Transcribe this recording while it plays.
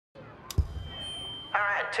All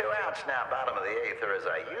right, 2 outs now, bottom of the 8th, or as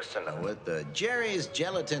I used to know it, the Jerry's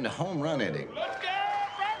Gelatin home run inning. Let's go,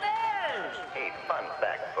 Brockmire! Hey, fun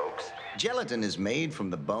fact, folks. Gelatin is made from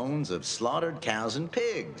the bones of slaughtered cows and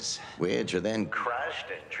pigs, which are then crushed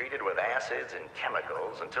and treated with acids and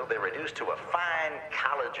chemicals until they're reduced to a fine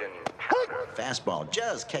collagen powder. Fastball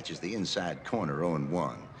just catches the inside corner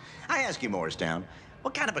 0-1. I ask you, Morristown,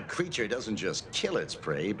 what kind of a creature doesn't just kill its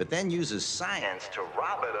prey, but then uses science to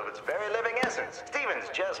rob it of its very living essence? Stevens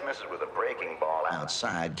just misses with a breaking ball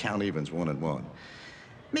outside. Count evens 1-1.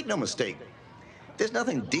 Make no mistake, there's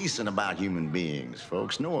nothing decent about human beings,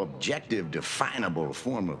 folks. No objective, definable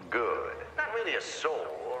form of good. Not really a soul,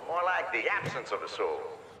 or more like the absence of a soul.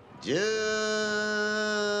 Just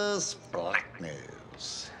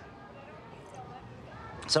blackness.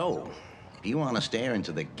 So, if you want to stare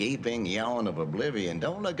into the gaping yawn of oblivion,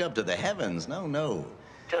 don't look up to the heavens. No, no.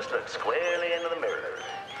 Just look squarely into the mirror.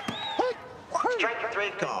 Strike 3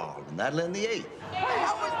 called, and that'll end the 8th.